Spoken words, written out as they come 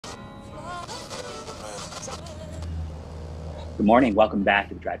Good morning. Welcome back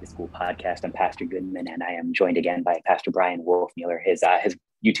to the Drive to School podcast. I'm Pastor Goodman, and I am joined again by Pastor Brian Wolfmueller. His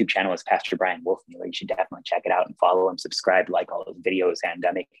YouTube channel is Pastor Brian Wolfmueller. You should definitely check it out and follow him, subscribe, like all those videos, and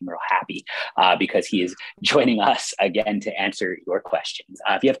make him real happy because he is joining us again to answer your questions.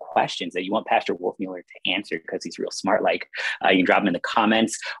 If you have questions that you want Pastor Wolfmueller to answer because he's real smart, you can drop them in the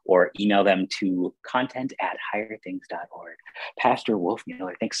comments or email them to content@higherthings.org. Pastor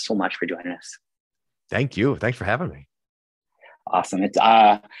Wolfmueller, thanks so much for joining us. Thank you. Thanks for having me. Awesome. It's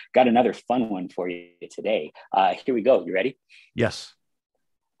got another fun one for you today. Here we go. You ready? Yes.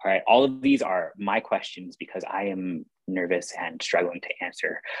 All right. All of these are my questions because I am nervous and struggling to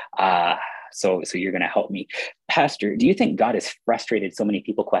answer. So you're going to help me. Pastor, do you think God is frustrated so many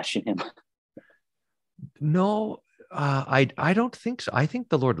people question him? No, I don't think so. I think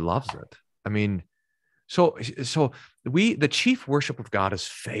the Lord loves it. I mean, so the chief worship of God is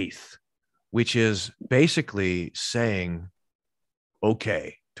faith, which is basically saying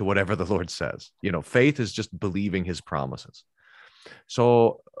okay to whatever the Lord says. You know, faith is just believing his promises.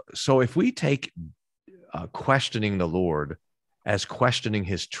 So if we take questioning the Lord as questioning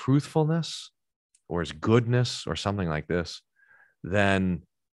his truthfulness or his goodness or something like this, then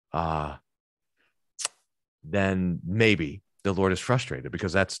maybe the Lord is frustrated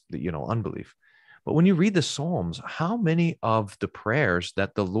because that's, unbelief. But when you read the Psalms, how many of the prayers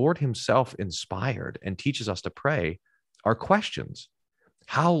that the Lord himself inspired and teaches us to pray are questions?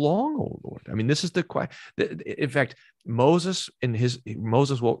 How long, O Lord? I mean, this is the question. In fact, Moses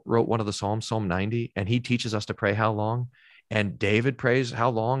wrote one of the Psalms, Psalm 90, and he teaches us to pray how long. And David prays how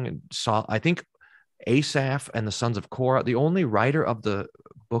long. And I think Asaph and the sons of Korah, the only writer of the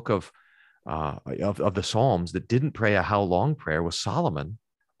book of the Psalms that didn't pray a how long prayer was Solomon.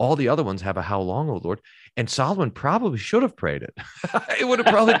 All the other ones have a how long, O Lord. And Solomon probably should have prayed it. It would have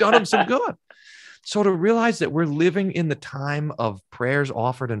probably done him some good. So to realize that we're living in the time of prayers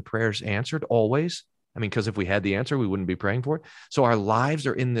offered and prayers answered always. I mean, because if we had the answer, we wouldn't be praying for it. So our lives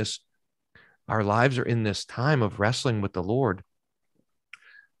are in this time of wrestling with the Lord.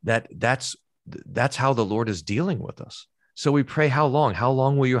 That's how the Lord is dealing with us. So we pray, how long? How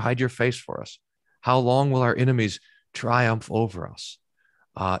long will you hide your face for us? How long will our enemies triumph over us?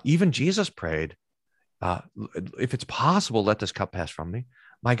 Even Jesus prayed, if it's possible, let this cup pass from me.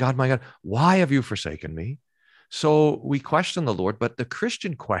 My God, why have you forsaken me? So we question the Lord, but the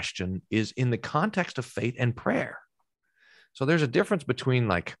Christian question is in the context of faith and prayer. So there's a difference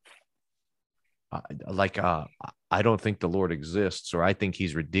between I don't think the Lord exists, or I think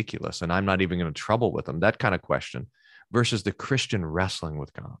he's ridiculous and I'm not even going to trouble with him, that kind of question, versus the Christian wrestling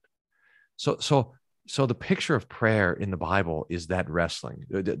with God. So the picture of prayer in the Bible is that wrestling.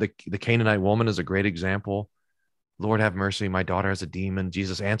 The Canaanite woman is a great example. Lord, have mercy. My daughter has a demon.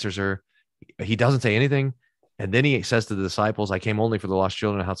 Jesus answers her. He doesn't say anything. And then he says to the disciples, I came only for the lost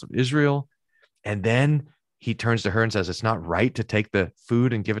children of the house of Israel. And then he turns to her and says, it's not right to take the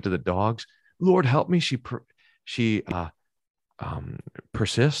food and give it to the dogs. Lord, help me. She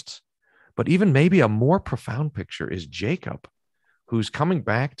persists. But even maybe a more profound picture is Jacob, who's coming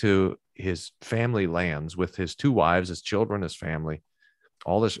back to his family lands with his two wives, his children, his family,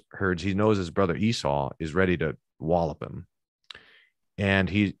 all his herds. He knows his brother Esau is ready to wallop him. And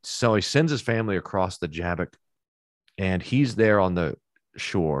he sends his family across the Jabbok, and he's there on the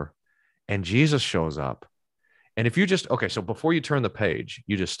shore, and Jesus shows up. And if you so before you turn the page,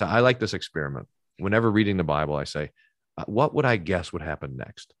 I like this experiment. Whenever reading the Bible, I say, what would I guess would happen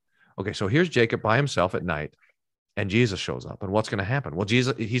next? Okay, so here's Jacob by himself at night, and Jesus shows up. And what's going to happen? Well, he's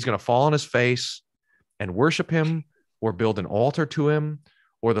going to fall on his face and worship him, or build an altar to him,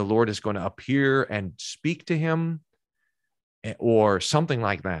 or the Lord is going to appear and speak to him, or something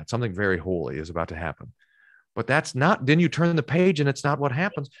like that. Something very holy is about to happen. But that's not, then you turn the page and it's not what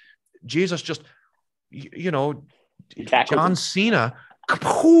happens. Jesus just, John Cena,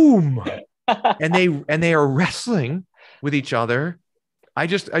 boom, and they are wrestling with each other. I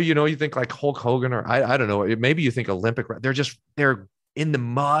just, you think like Hulk Hogan, or I don't know, maybe you think Olympic, they're in the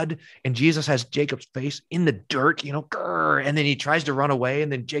mud, and Jesus has Jacob's face in the dirt, and then he tries to run away, and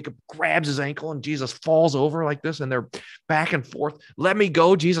then Jacob grabs his ankle, and Jesus falls over like this, and they're back and forth. Let me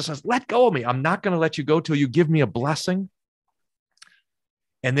go. Jesus says, let go of me. I'm not going to let you go till you give me a blessing.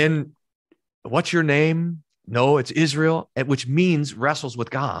 And then, what's your name? No, it's Israel, which means wrestles with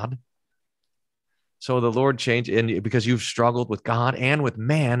God. So the Lord changed, and because you've struggled with God and with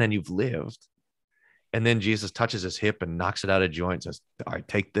man, and you've lived. And then Jesus touches his hip and knocks it out of joint and says, all right,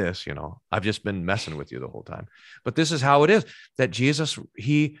 take this, I've just been messing with you the whole time. But this is how it is, that Jesus,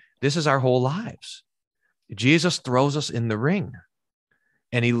 this is our whole lives. Jesus throws us in the ring,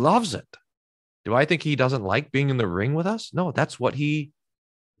 and he loves it. Do I think he doesn't like being in the ring with us? No, that's what he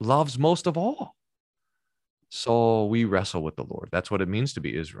loves most of all. So we wrestle with the Lord. That's what it means to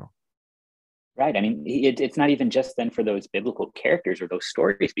be Israel. Right. I mean, it's not even just then for those biblical characters or those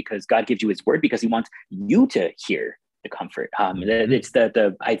stories, because God gives you his word because he wants you to hear the comfort. Mm-hmm. It's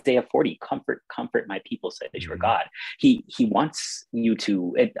the Isaiah 40, comfort my people, says your Mm-hmm. God. He wants you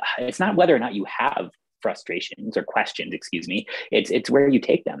to, it's not whether or not you have frustrations or questions, excuse me. It's where you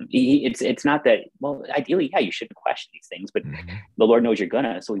take them. It's not that, well, ideally, yeah, you shouldn't question these things, but Mm-hmm. the Lord knows you're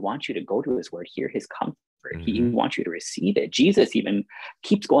gonna. So he wants you to go to his word, hear his comfort. He Mm-hmm. wants you to receive it. Jesus even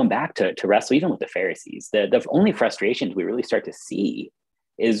keeps going back to wrestle, even with the Pharisees. The only frustrations we really start to see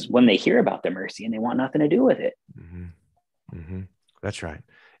is when they hear about the mercy and they want nothing to do with it. Mm-hmm. Mm-hmm. That's right.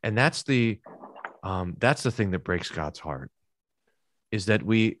 And that's the thing that breaks God's heart, is that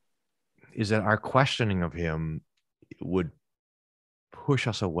our questioning of him would push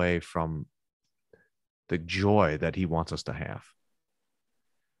us away from the joy that he wants us to have.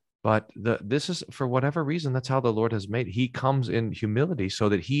 But this is, for whatever reason, that's how the Lord has made it. He comes in humility so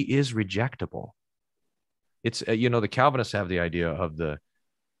that he is rejectable. It's, the Calvinists have the idea of the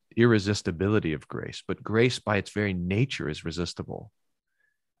irresistibility of grace, but grace by its very nature is resistible.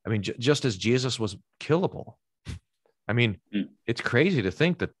 I mean, just as Jesus was killable. I mean, it's crazy to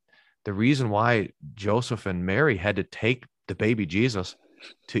think that the reason why Joseph and Mary had to take the baby Jesus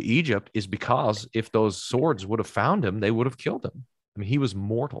to Egypt is because if those swords would have found him, they would have killed him. I mean, he was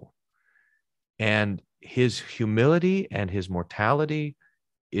mortal. And his humility and his mortality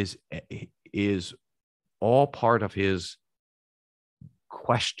is all part of his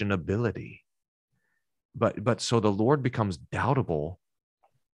questionability. But so the Lord becomes doubtable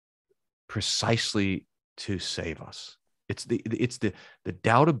precisely to save us. It's the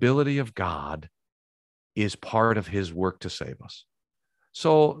doubtability of God is part of his work to save us.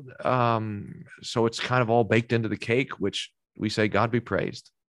 So so it's kind of all baked into the cake, which we say, God be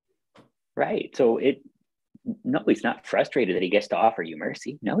praised. Right. So no, he's not frustrated that he gets to offer you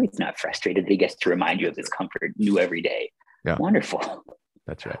mercy. No, he's not frustrated that he gets to remind you of his comfort new every day. Yeah, Wonderful.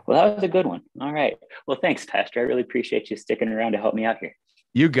 that's right. Well, that was a good one. All right. Well, thanks, Pastor. I really appreciate you sticking around to help me out here.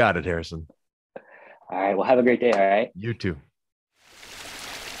 You got it, Harrison. All right. Well, have a great day. All right. You too.